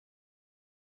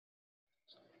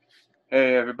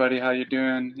Hey everybody, how you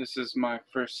doing? This is my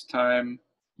first time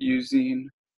using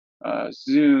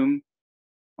Zoom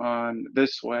on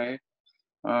this way.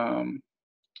 Um,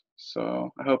 so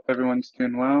I hope everyone's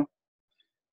doing well.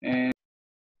 And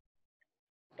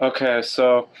okay,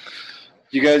 so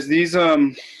you guys, these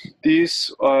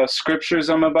scriptures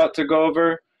I'm about to go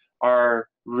over are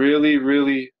really,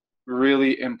 really,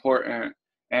 really important,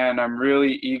 and I'm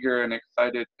really eager and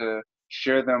excited to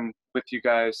share them with you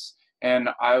guys. And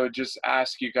I would just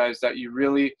ask you guys that you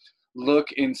really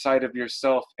look inside of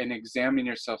yourself and examine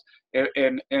yourself.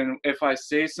 And if I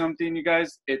say something, you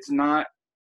guys, it's not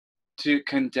to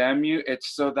condemn you.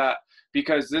 It's so that,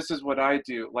 because this is what I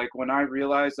do. Like when I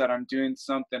realize that I'm doing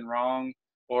something wrong,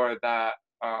 or that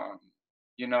um,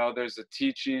 there's a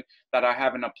teaching that I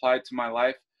haven't applied to my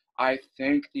life, I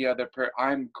thank the other person.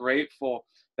 I'm grateful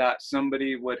that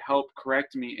somebody would help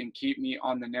correct me and keep me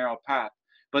on the narrow path.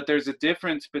 But there's a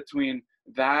difference between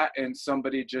that and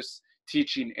somebody just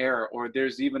teaching error, or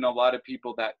there's even a lot of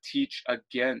people that teach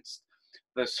against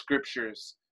the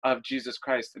scriptures of Jesus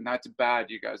Christ, and that's bad,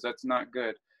 you guys. That's not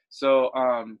good. So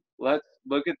let's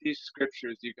look at these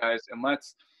scriptures, you guys, and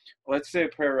let's say a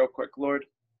prayer real quick. Lord,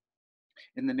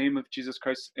 in the name of Jesus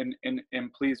Christ, and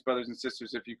please, brothers and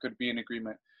sisters, if you could be in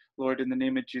agreement. Lord, in the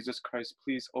name of Jesus Christ,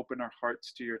 please open our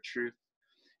hearts to your truth.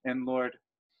 And Lord,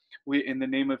 we, in the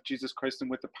name of Jesus Christ,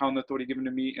 and with the power and authority given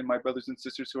to me and my brothers and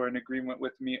sisters who are in agreement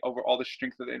with me over all the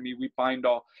strength of the enemy, we bind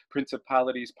all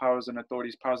principalities, powers, and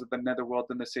authorities, powers of the netherworld,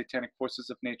 and the satanic forces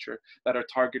of nature that are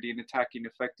targeting, attacking,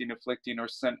 afflicting, or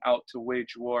sent out to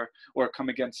wage war or come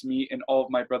against me and all of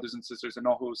my brothers and sisters and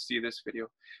all who will see this video.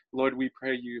 Lord, we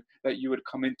pray you that you would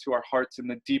come into our hearts in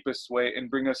the deepest way and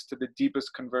bring us to the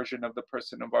deepest conversion of the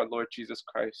person of our Lord Jesus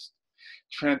Christ.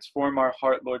 Transform our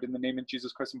heart, Lord, in the name of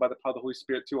Jesus Christ and by the power of the Holy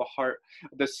Spirit, to a heart,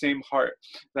 the same heart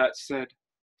that said,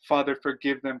 Father,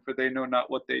 forgive them, for they know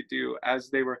not what they do. As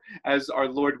our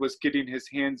Lord was getting his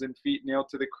hands and feet nailed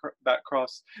to that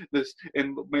cross,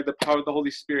 and may the power of the Holy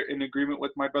Spirit, in agreement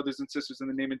with my brothers and sisters, in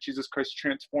the name of Jesus Christ,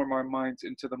 transform our minds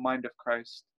into the mind of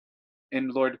Christ. And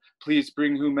Lord, please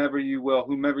bring whomever you will,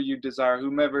 whomever you desire,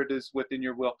 whomever it is within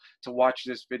your will to watch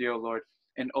this video, Lord,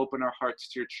 and open our hearts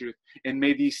to your truth. And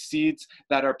may these seeds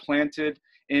that are planted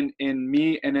in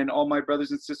me and in all my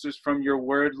brothers and sisters from your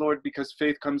word, Lord, because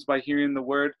faith comes by hearing the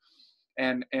word,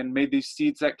 and may these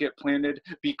seeds that get planted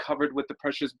be covered with the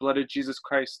precious blood of Jesus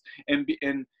Christ, and we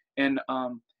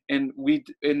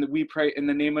pray in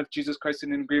the name of Jesus Christ,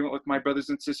 in agreement with my brothers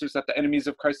and sisters, that the enemies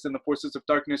of Christ and the forces of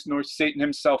darkness, nor Satan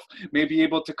himself, may be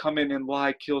able to come in and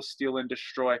lie, kill, steal, and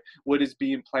destroy what is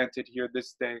being planted here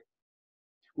this day.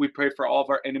 We pray for all of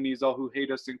our enemies, all who hate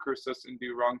us and curse us and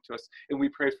do wrong to us. And we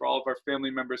pray for all of our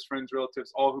family members, friends,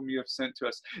 relatives, all whom you have sent to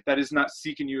us, that is not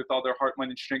seeking you with all their heart,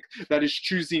 mind, and strength, that is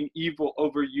choosing evil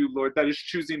over you, Lord, that is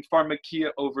choosing pharmakia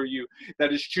over you,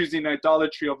 that is choosing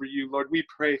idolatry over you, Lord. We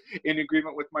pray in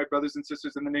agreement with my brothers and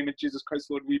sisters in the name of Jesus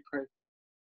Christ, Lord, we pray.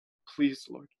 Please,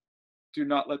 Lord, do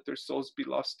not let their souls be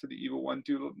lost to the evil one.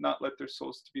 Do not let their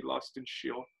souls to be lost in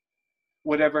Sheol.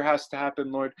 Whatever has to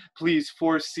happen, Lord, please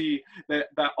foresee that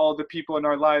all the people in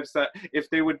our lives, that if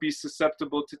they would be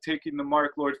susceptible to taking the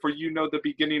mark, Lord, for you know the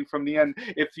beginning from the end.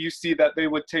 If you see that they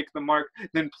would take the mark,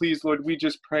 then please, Lord, we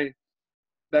just pray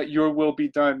that your will be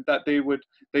done, that they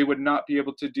would not be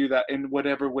able to do that in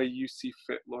whatever way you see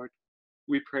fit, Lord.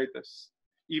 We pray this.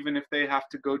 Even if they have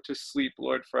to go to sleep,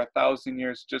 Lord, for 1,000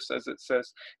 years, just as it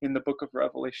says in the book of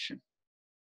Revelation.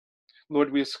 Lord,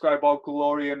 we ascribe all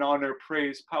glory and honor,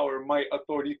 praise, power, might,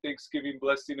 authority, thanksgiving,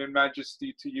 blessing, and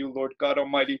majesty to you, Lord God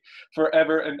Almighty,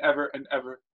 forever and ever and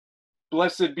ever.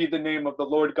 Blessed be the name of the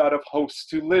Lord God of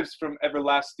hosts, who lives from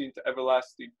everlasting to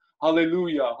everlasting.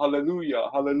 Hallelujah, hallelujah,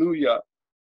 hallelujah.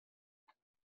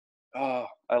 Oh,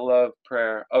 I love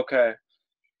prayer. Okay.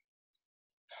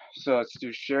 So let's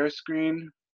do share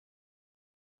screen.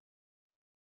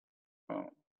 Oh.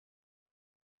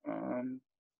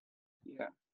 Yeah.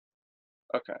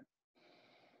 Okay.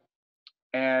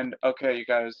 And okay, you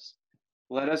guys,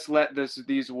 let us let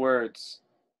these words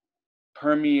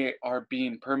permeate our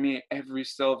being, permeate every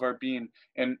cell of our being,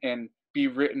 and be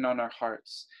written on our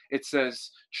hearts. It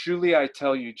says, truly I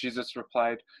tell you, Jesus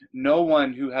replied, no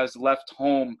one who has left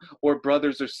home or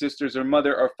brothers or sisters or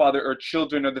mother or father or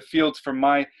children or the fields for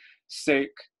my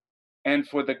sake and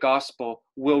for the gospel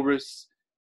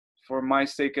for my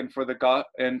sake and for the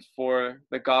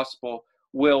gospel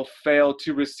will fail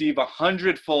to receive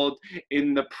 100-fold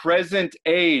in the present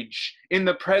age. In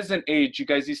the present age, you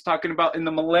guys, he's talking about in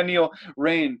the millennial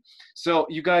reign. So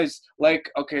you guys,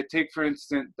 like, okay, take for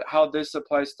instance how this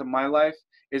applies to my life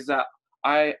is that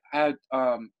I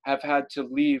have had to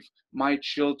leave my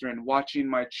children, watching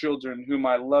my children whom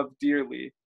I love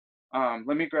dearly.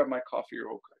 Let me grab my coffee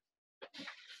real quick.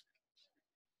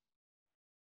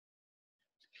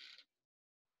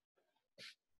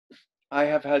 I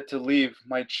have had to leave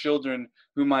my children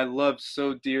whom I love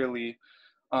so dearly,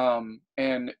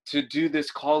 and to do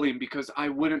this calling, because I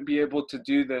wouldn't be able to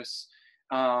do this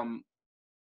um,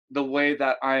 the way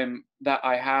that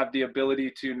I have the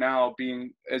ability to now,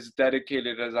 being as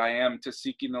dedicated as I am to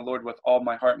seeking the Lord with all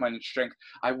my heart, mind, and strength.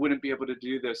 I wouldn't be able to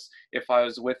do this if I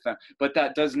was with them. But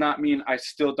that does not mean I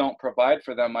still don't provide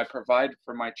for them. I provide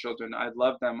for my children. I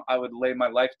love them. I would lay my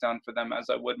life down for them as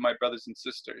I would my brothers and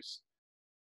sisters,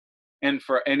 and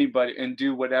for anybody, and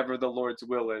do whatever the Lord's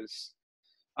will is.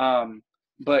 Um,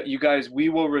 but you guys, we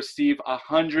will receive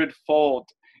 100-fold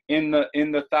in the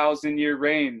 1,000-year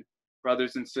reign,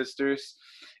 brothers and sisters.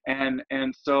 And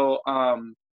so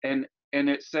and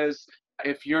it says,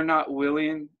 if you're not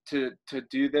willing to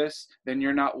do this, then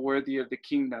you're not worthy of the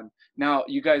kingdom. Now,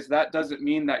 you guys, that doesn't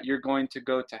mean that you're going to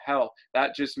go to hell.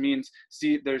 That just means,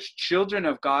 see, there's children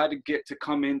of God get to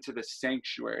come into the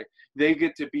sanctuary. They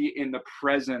get to be in the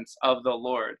presence of the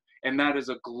Lord, and that is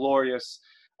a glorious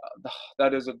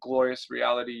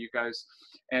reality, you guys.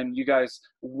 And you guys,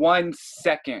 1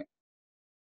 second,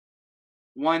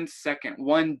 1 second,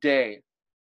 1 day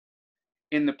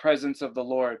in the presence of the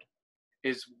Lord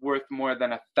is worth more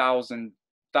than 1,000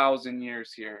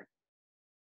 years here.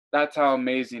 That's how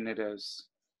amazing it is.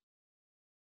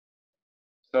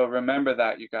 So remember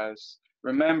that, you guys.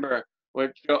 Remember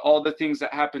all the things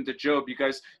that happened to Job, you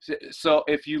guys. So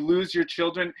if you lose your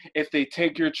children, if they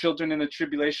take your children in the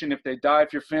tribulation, if they die,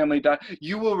 if your family die,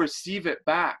 you will receive it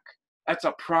back. That's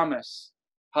a promise.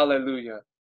 Hallelujah.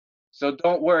 So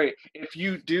don't worry. If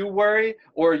you do worry,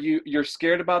 or you're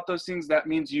scared about those things, that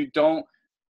means you don't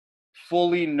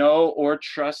fully know or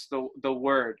trust the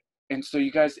word. And so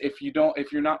you guys, if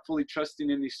you're not fully trusting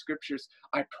in these scriptures,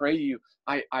 I pray you,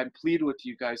 I plead with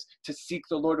you guys to seek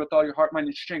the Lord with all your heart, mind,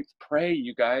 and strength. Pray,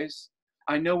 you guys.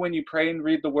 I know when you pray and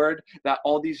read the word that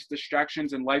all these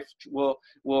distractions in life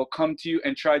will come to you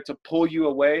and try to pull you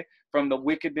away from the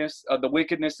wickedness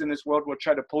in this world will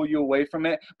try to pull you away from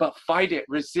it. But fight it,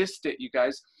 resist it, you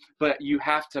guys. But you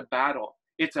have to battle.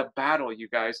 It's a battle, you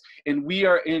guys. And we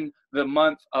are in the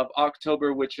month of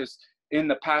October, which is in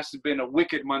the past has been a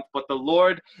wicked month, but the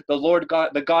Lord God,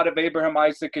 the God of Abraham,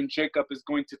 Isaac, and Jacob, is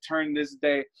going to turn this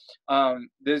day,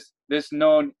 this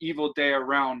known evil day,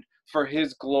 around for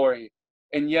his glory.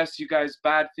 And yes, you guys,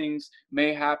 bad things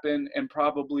may happen and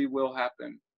probably will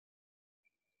happen,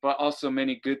 but also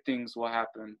many good things will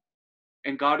happen.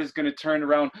 And God is going to turn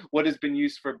around what has been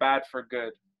used for bad for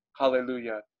good.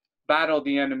 Hallelujah. Battle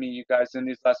the enemy, you guys, in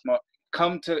these last months.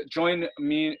 Come to join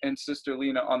me and Sister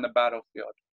Lena on the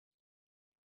battlefield.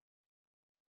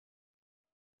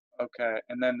 Okay,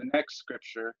 and then the next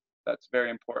scripture that's very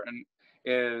important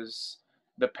is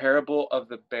the parable of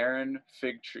the barren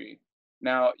fig tree.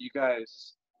 Now, you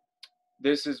guys,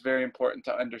 this is very important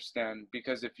to understand,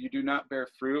 because if you do not bear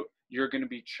fruit, you're going to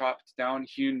be chopped down,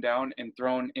 hewn down, and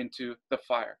thrown into the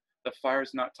fire. The fire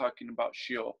is not talking about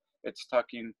Sheol. It's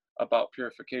talking about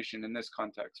purification in this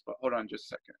context. But hold on just a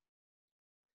second.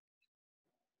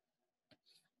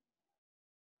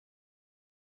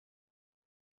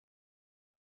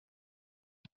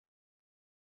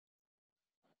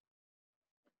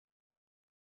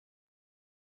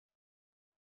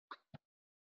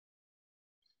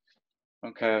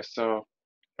 Okay, so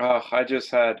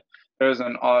there's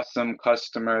an awesome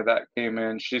customer that came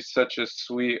in. She's such a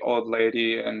sweet old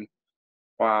lady, and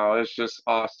wow, it's just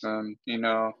awesome,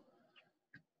 the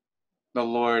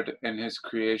Lord and his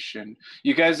creation.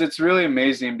 You guys, it's really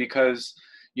amazing because,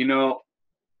 you know,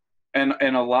 and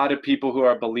a lot of people who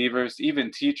are believers, even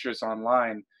teachers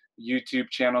online, YouTube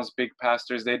channels, big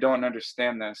pastors, they don't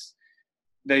understand this.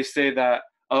 They say that,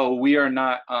 oh, we are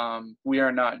not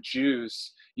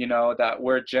Jews, that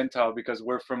we're Gentile because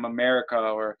we're from America,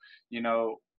 or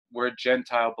we're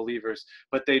Gentile believers.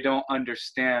 But they don't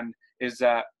understand is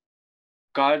that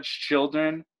God's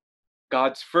children,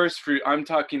 God's first fruit, I'm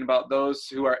talking about those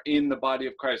who are in the body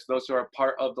of Christ, those who are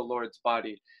part of the Lord's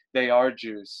body. They are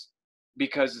Jews,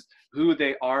 because who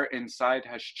they are inside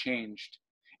has changed.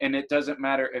 And it doesn't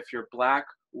matter if you're black,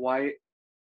 white,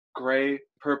 gray,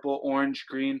 purple, orange,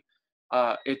 green.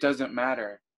 It doesn't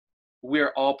matter.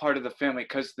 We're all part of the family,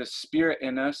 because the spirit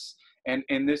in us, and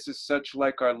this is such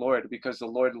like our Lord, because the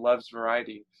Lord loves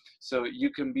variety. So you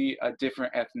can be a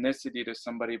different ethnicity to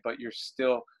somebody, but you're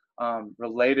still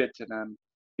related to them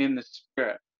in the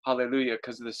spirit. Hallelujah.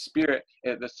 Because the spirit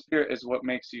is what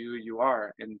makes you who you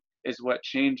are, and is what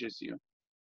changes you.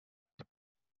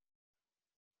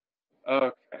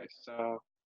 Okay, so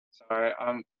sorry,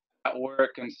 I'm at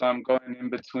work, and so I'm going in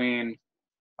between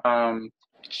um,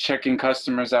 checking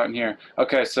customers out in here.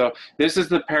 Okay, so this is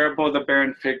the parable of the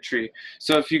barren fig tree.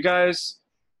 So if you guys,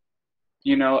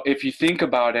 if you think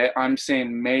about it, I'm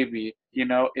saying maybe,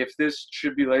 if this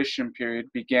tribulation period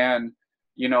began,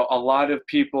 a lot of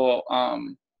people,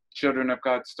 children of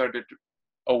God, started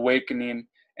awakening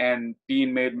and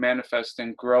being made manifest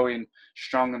and growing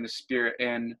strong in the spirit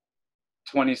in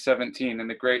 2017 in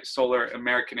the great solar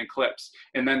American eclipse.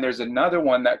 And then there's another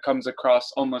one that comes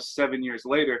across almost 7 years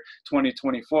later,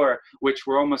 2024, which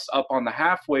we're almost up on the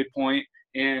halfway point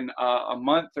in a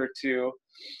month or two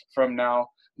from now.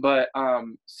 But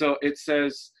so it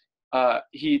says,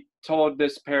 he told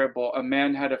this parable: a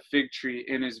man had a fig tree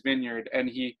in his vineyard, and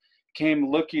he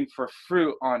came looking for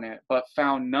fruit on it, but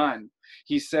found none.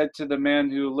 He said to the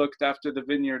man who looked after the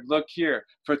vineyard, "Look here,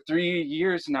 for 3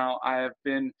 years now I have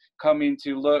been coming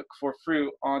to look for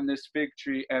fruit on this fig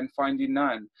tree and finding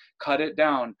none. Cut it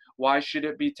down. Why should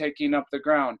it be taking up the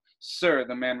ground?" "Sir,"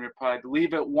 the man replied,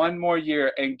 "leave it 1 more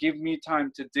year and give me time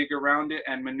to dig around it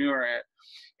and manure it.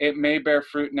 It may bear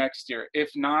fruit next year. If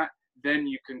not, then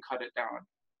you can cut it down."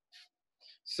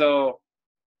 So,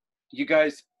 you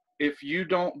guys, if you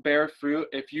don't bear fruit,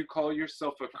 if you call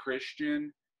yourself a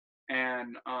Christian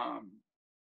and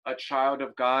a child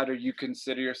of God, or you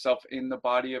consider yourself in the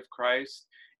body of Christ,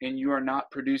 and you are not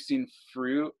producing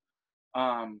fruit,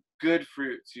 good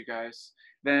fruits, you guys,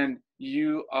 then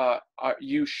you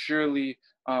surely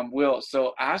will.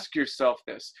 So ask yourself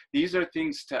this. These are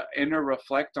things to inner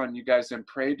reflect on, you guys, and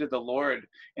pray to the Lord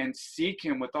and seek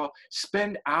Him with all.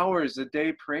 Spend hours a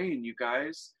day praying, you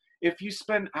guys. If you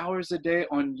spend hours a day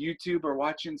on YouTube or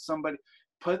watching somebody,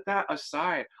 put that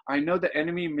aside. I know the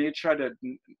enemy may try to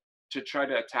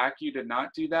attack you to not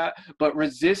do that, but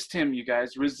resist him, you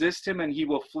guys. Resist him and he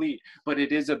will flee. But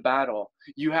it is a battle.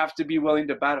 You have to be willing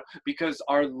to battle, because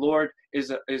our Lord is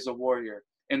a warrior,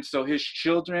 and so his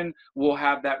children will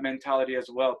have that mentality as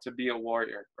well, to be a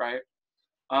warrior, right?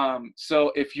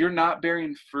 So if you're not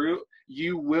bearing fruit,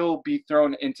 you will be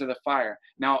thrown into the fire.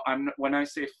 Now, when I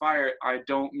say fire, I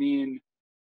don't mean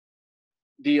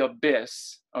the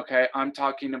abyss, okay? I'm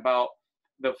talking about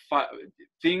the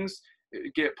things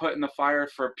get put in the fire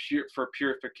for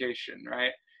purification,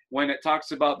 right? When it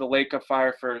talks about the lake of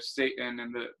fire for Satan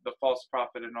and the false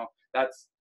prophet and all, that's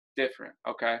different,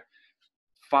 okay?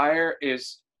 Fire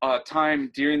is a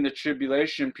time during the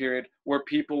tribulation period where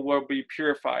people will be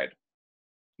purified.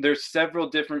 There's several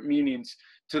different meanings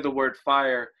to the word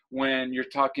fire when you're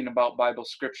talking about Bible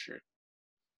scripture.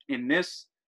 In this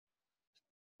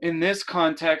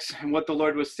context, and what the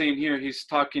Lord was saying here, he's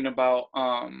talking about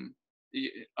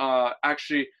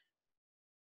actually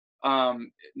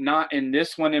not in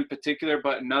this one in particular,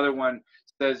 but another one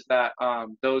says that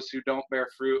those who don't bear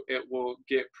fruit, it will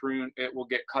get pruned, it will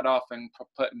get cut off and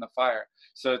put in the fire.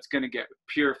 So it's going to get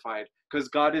purified, because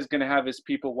God is going to have his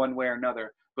people one way or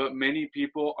another. But many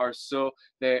people are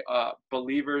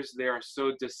believers, they are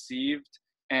so deceived,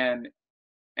 and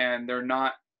they're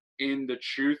not in the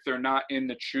truth, they're not in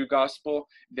the true gospel.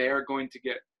 They are going to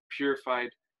get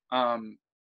purified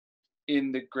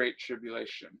in the great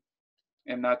tribulation.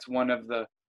 And that's one of the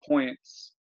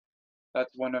points,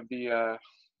 that's one of the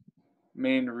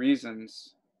main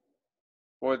reasons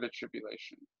for the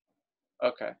tribulation.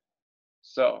 Okay,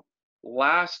 so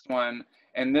last one,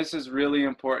 and this is really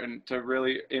important to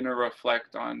really inner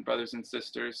reflect on, brothers and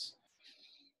sisters.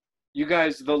 You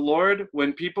guys, the Lord,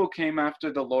 when people came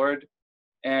after the Lord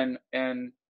and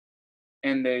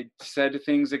they said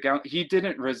things against, he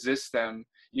didn't resist them.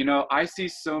 I see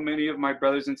so many of my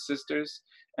brothers and sisters,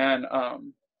 and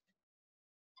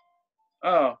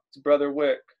oh, it's Brother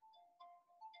Wick.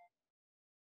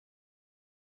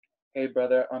 Hey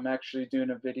brother, I'm actually doing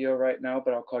a video right now,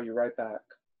 but I'll call you right back.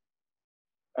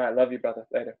 All right, love you, brother.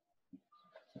 Later.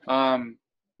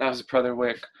 That was Brother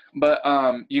Wick. But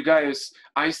you guys,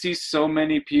 I see so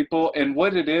many people, and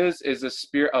what it is a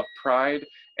spirit of pride,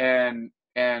 and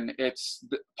it's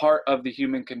part of the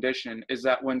human condition, is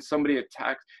that when somebody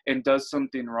attacks and does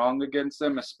something wrong against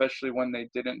them, especially when they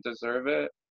didn't deserve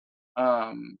it,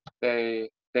 they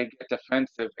get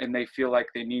defensive and they feel like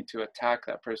they need to attack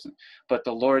that person. But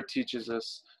the Lord teaches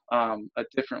us a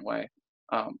different way,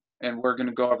 and we're going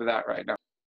to go over that right now.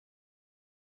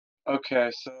 Okay,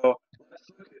 so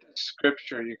let's look at the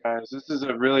scripture, you guys. This is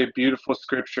a really beautiful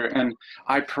scripture, and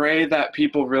I pray that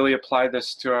people really apply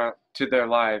this to their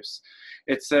lives.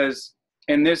 It says,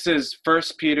 and this is 1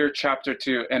 Peter chapter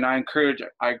 2, and I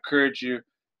encourage you,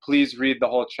 please read the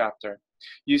whole chapter.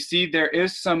 You see, there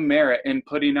is some merit in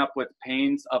putting up with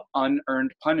pains of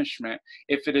unearned punishment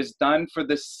if it is done for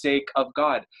the sake of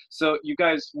God. So, you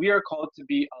guys, we are called to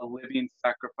be a living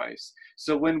sacrifice.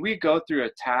 So, when we go through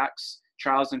attacks,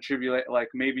 trials, and tribulations, like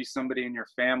maybe somebody in your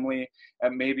family,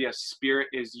 maybe a spirit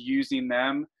is using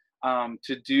them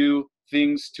to do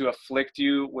things to afflict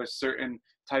you with certain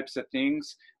types of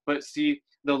things. But see,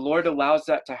 the Lord allows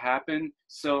that to happen,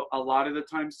 so a lot of the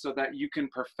times, so that you can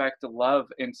perfect love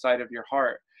inside of your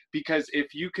heart. Because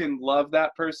if you can love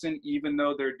that person even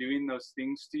though they're doing those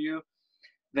things to you,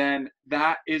 then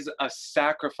that is a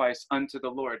sacrifice unto the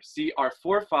Lord. See, our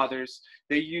forefathers,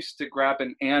 they used to grab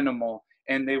an animal,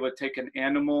 and they would take an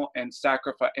animal and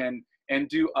sacrifice and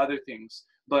do other things.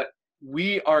 But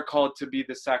we are called to be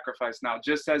the sacrifice now.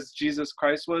 Just as Jesus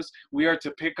Christ was, we are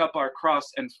to pick up our cross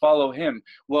and follow him.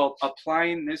 Well,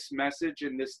 applying this message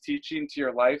and this teaching to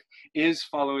your life is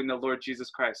following the Lord Jesus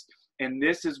Christ. And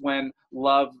this is when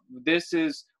love, this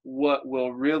is what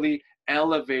will really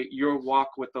elevate your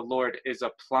walk with the Lord, is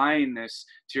applying this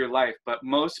to your life. But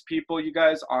most people, you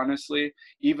guys, honestly,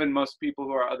 even most people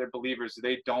who are other believers,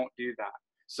 they don't do that.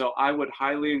 So I would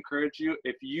highly encourage you,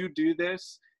 if you do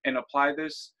this and apply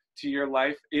this to your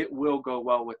life, it will go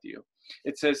well with you.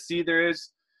 It says, see, there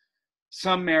is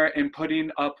some merit in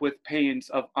putting up with pains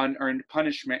of unearned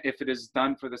punishment if it is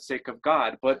done for the sake of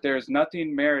God, but there is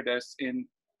nothing meritorious in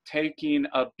taking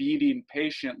a beating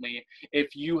patiently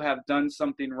if you have done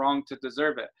something wrong to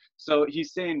deserve it. So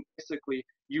he's saying basically,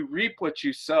 you reap what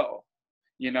you sow.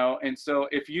 And so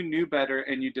if you knew better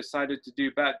and you decided to do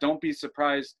bad, don't be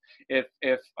surprised if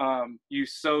you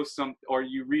sow some, or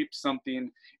you reap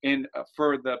something in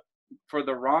for the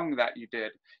wrong that you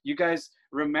did. You guys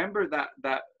remember that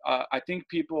I think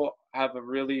people have a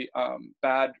really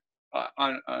bad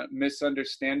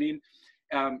misunderstanding.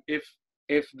 If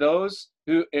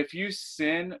you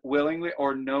sin willingly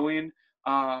or knowing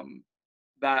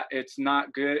that it's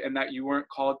not good and that you weren't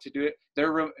called to do it,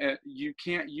 you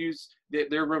can't use,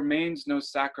 there remains no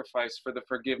sacrifice for the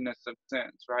forgiveness of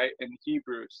sins, right? In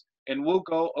Hebrews. And we'll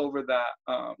go over that.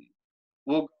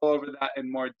 We'll go over that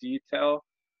in more detail.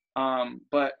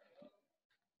 But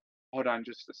hold on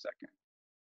just a second.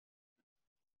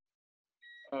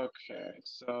 Okay,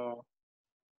 so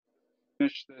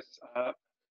finish this up.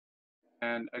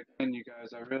 And again, you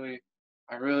guys, I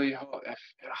really hope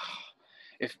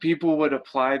if people would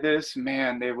apply this,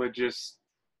 man, they would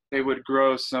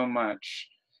grow so much.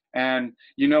 And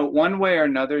one way or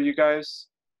another, you guys,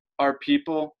 our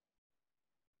people,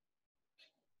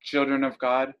 children of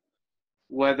God,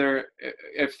 whether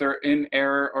if they're in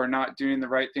error or not doing the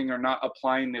right thing or not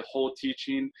applying the whole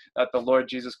teaching that the Lord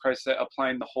Jesus Christ said,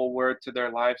 applying the whole word to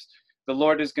their lives, the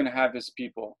Lord is going to have his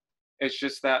people. It's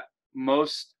just that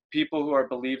most people who are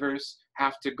believers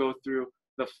have to go through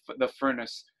the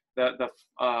furnace, the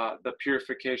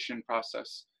purification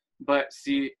process. But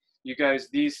see, you guys,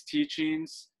 these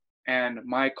teachings and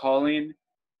my calling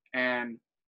and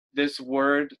this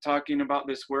word, talking about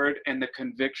this word and the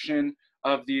conviction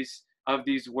of these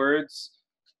words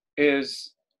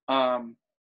is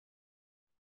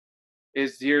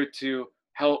here to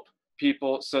help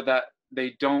people so that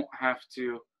they don't have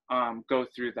to go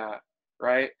through that,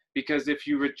 right? Because if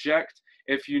you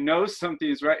know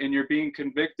something's right and you're being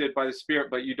convicted by the Spirit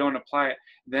but you don't apply it,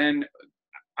 then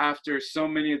after so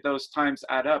many of those times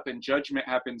add up and judgment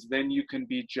happens, then you can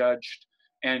be judged,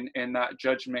 and that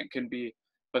judgment can be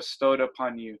bestowed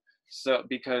upon you, so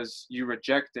because you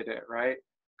rejected it, right?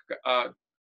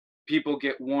 People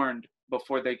get warned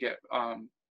before they get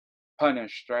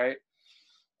punished, right?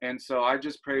 And so I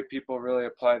just pray people really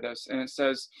apply this. And it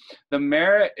says, the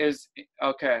merit is,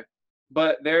 okay,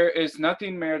 but there is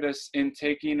nothing meritorious in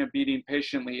taking a beating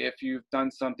patiently if you've done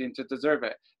something to deserve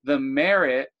it. The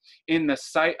merit in the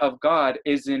sight of God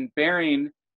is in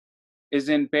bearing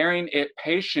it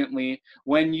patiently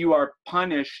when you are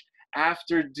punished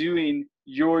after doing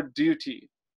your duty.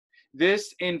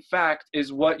 This, in fact,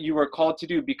 is what you are called to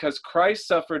do, because Christ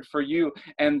suffered for you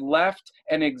and left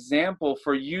an example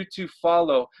for you to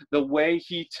follow the way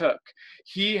he took.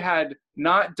 He had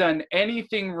not done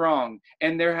anything wrong,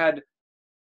 and there had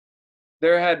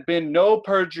been no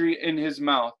perjury in his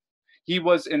mouth. He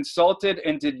was insulted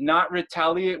and did not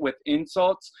retaliate with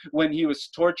insults. When he was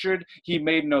tortured, he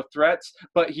made no threats,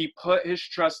 but he put his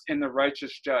trust in the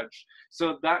righteous judge.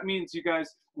 So that means, you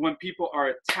guys, when people are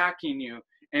attacking you,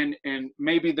 and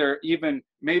maybe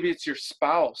it's your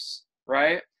spouse,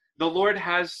 right? The Lord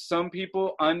has some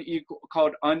people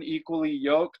called unequally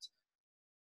yoked,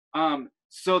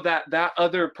 so that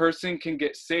other person can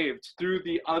get saved through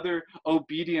the other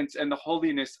obedience and the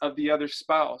holiness of the other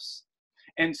spouse.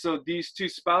 And so these two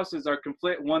spouses are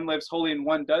conflict. One lives holy and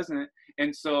one doesn't.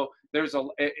 And so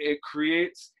it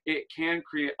can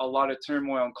create a lot of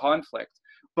turmoil and conflict.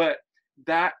 But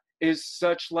that is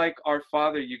such like our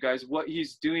Father, you guys. What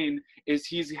he's doing is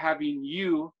he's having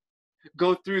you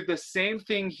go through the same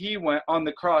thing he went on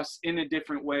the cross, in a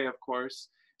different way, of course,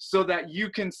 so that you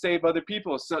can save other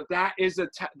people. So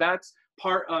that's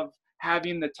part of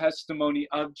having the testimony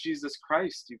of Jesus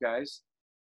Christ, you guys.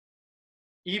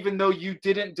 Even though you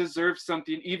didn't deserve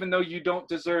something, even though you don't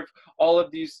deserve all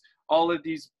of these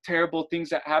terrible things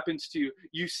that happens to you,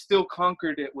 you still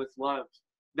conquered it with love.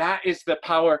 That is the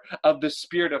power of the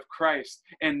Spirit of Christ.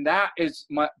 And that is,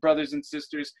 my brothers and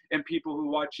sisters and people who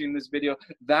are watching this video,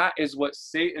 that is what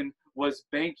Satan was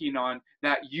banking on,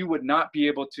 that you would not be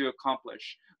able to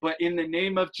accomplish. But in the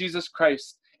name of Jesus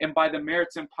Christ, and by the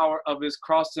merits and power of his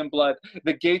cross and blood,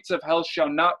 the gates of hell shall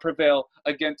not prevail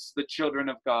against the children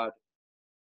of God.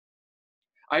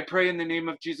 I pray in the name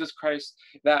of Jesus Christ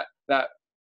that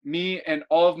me and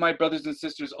all of my brothers and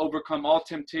sisters overcome all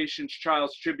temptations,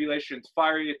 trials, tribulations,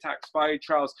 fiery attacks, fiery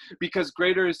trials, because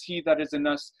greater is he that is in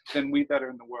us than we that are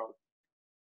in the world.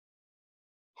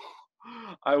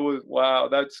 Wow,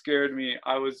 that scared me.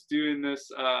 I was doing this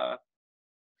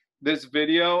this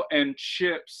video, and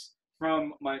chips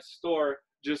from my store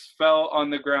just fell on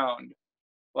the ground.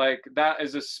 Like, that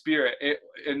is a spirit.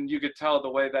 And you could tell the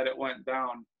way that it went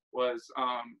down was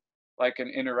like an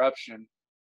interruption.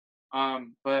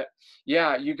 But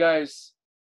yeah, you guys,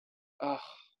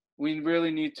 we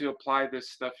really need to apply this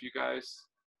stuff, you guys.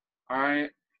 All right?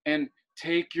 And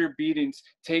take your beatings,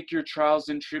 take your trials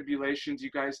and tribulations,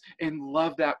 you guys, and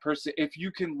love that person. If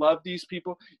you can love these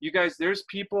people, you guys, there's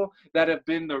people that have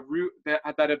been the root, that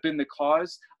have been the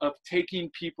cause of taking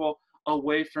people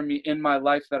away from me in my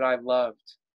life that I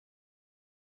loved.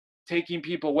 Taking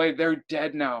people away, they're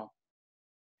dead now.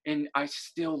 And I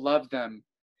still love them.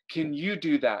 Can you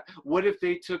do that? What if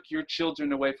they took your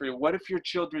children away from you? What if your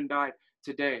children died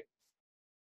today?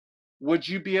 Would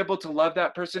you be able to love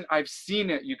that person? I've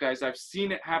seen it, you guys. I've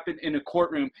seen it happen in a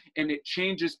courtroom, and it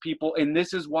changes people. And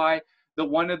this is why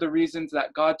one of the reasons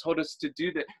that God told us to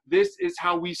do that. This is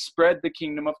how we spread the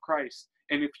kingdom of Christ.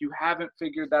 And if you haven't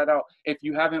figured that out, if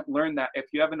you haven't learned that, if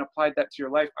you haven't applied that to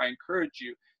your life, I encourage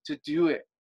you to do it.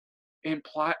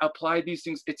 Apply these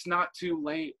things. It's not too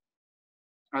late.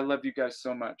 I love you guys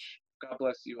so much. God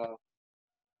bless you all.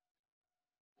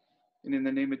 And in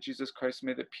the name of Jesus Christ,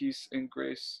 may the peace and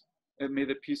grace, and may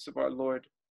the peace of our Lord,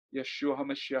 Yeshua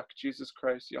HaMashiach, Jesus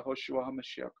Christ, Yahushua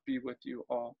HaMashiach, be with you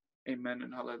all. Amen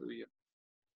and hallelujah.